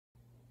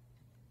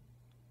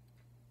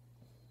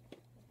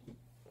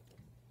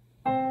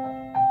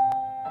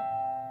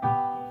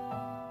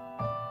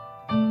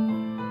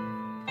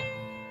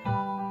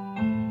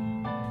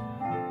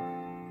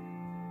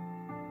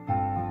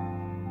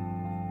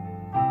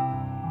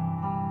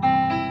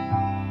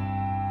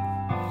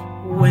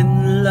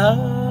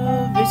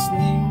love is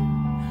near,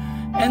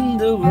 and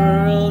the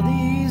world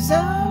is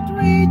out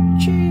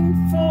reaching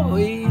for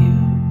you.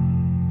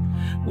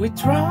 We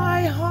try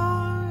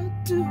hard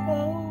to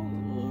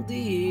hold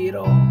it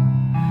all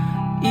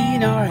in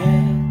our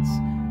heads,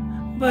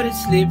 but it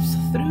slips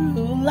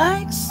through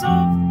like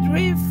soft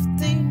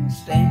drifting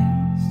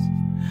sands.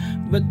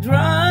 But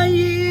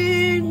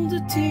drying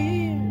the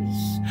tears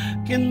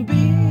can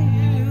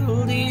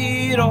build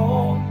it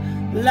all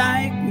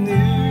like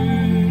new.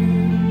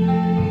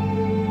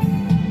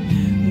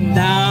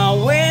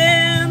 Now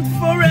and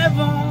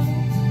forever,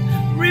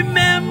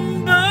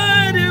 remember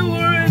the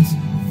words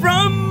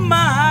from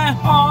my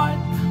heart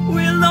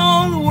will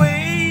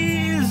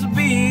always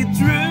be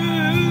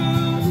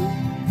true.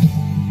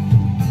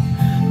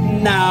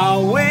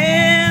 Now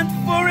and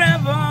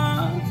forever,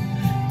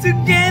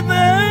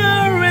 together,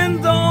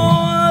 and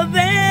all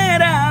that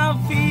I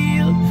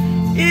feel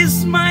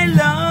is my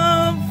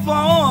love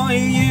for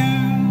you.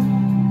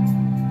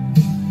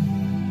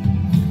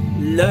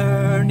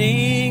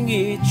 Learning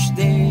each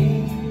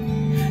day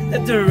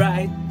that the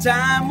right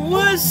time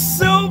was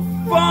so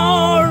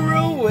far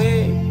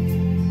away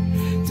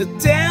to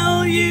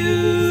tell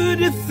you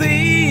the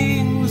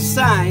things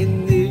I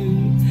knew.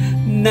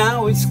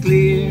 Now it's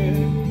clear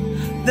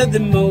that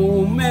the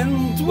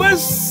moment was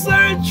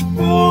searched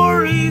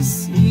for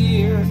is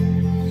here,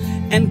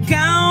 and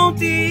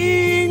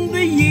counting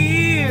the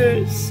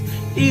years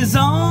is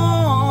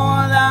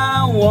all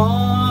I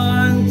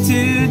want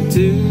to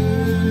do.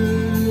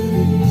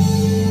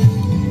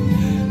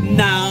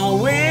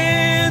 Now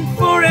and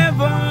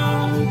forever,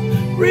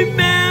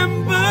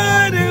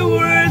 remember the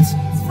words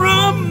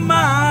from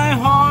my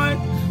heart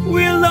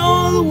will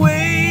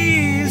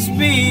always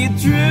be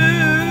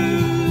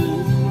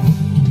true.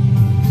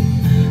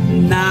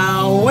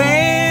 Now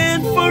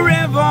and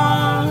forever,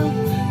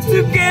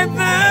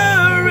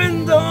 together,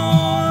 and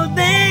all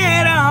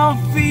that I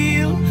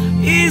feel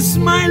is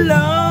my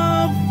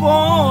love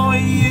for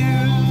you.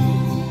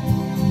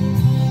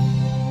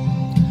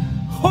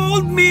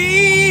 Hold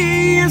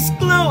me as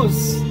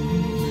close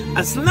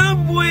as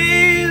love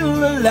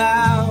will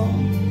allow,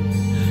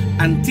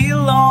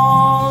 until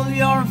all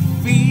your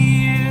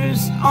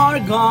fears are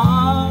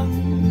gone.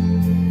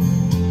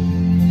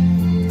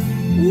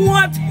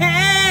 What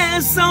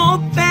has all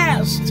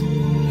passed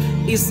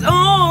is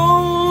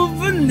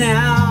over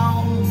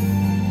now.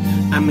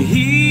 I'm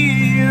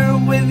here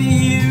with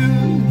you.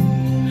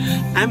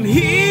 I'm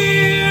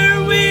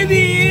here with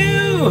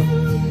you.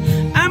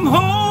 I'm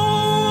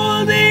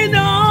holding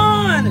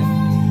on.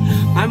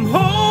 I'm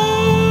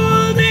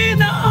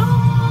holding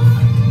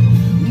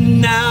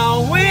on.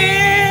 Now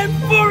and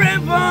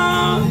forever,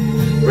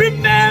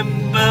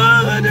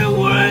 remember the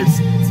words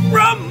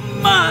from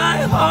my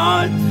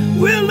heart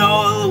will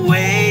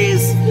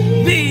always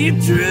be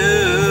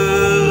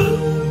true.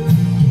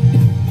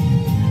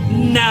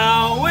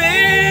 Now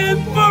and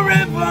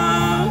forever,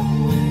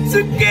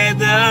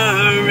 together,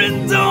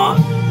 and all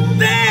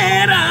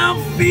that I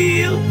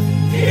feel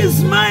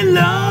is my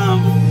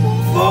love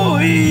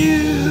for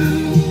you.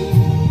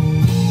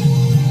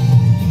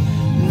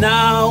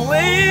 Now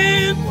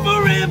and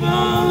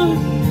forever,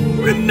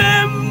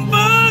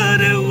 remember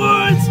the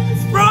words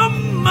from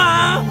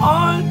my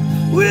heart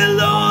will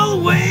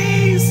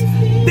always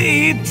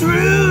be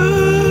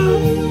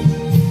true.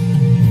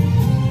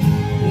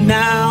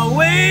 Now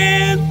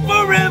and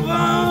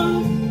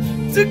forever,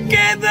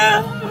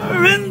 together,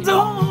 and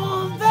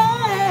all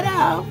that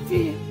I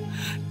feel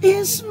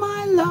is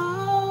my love.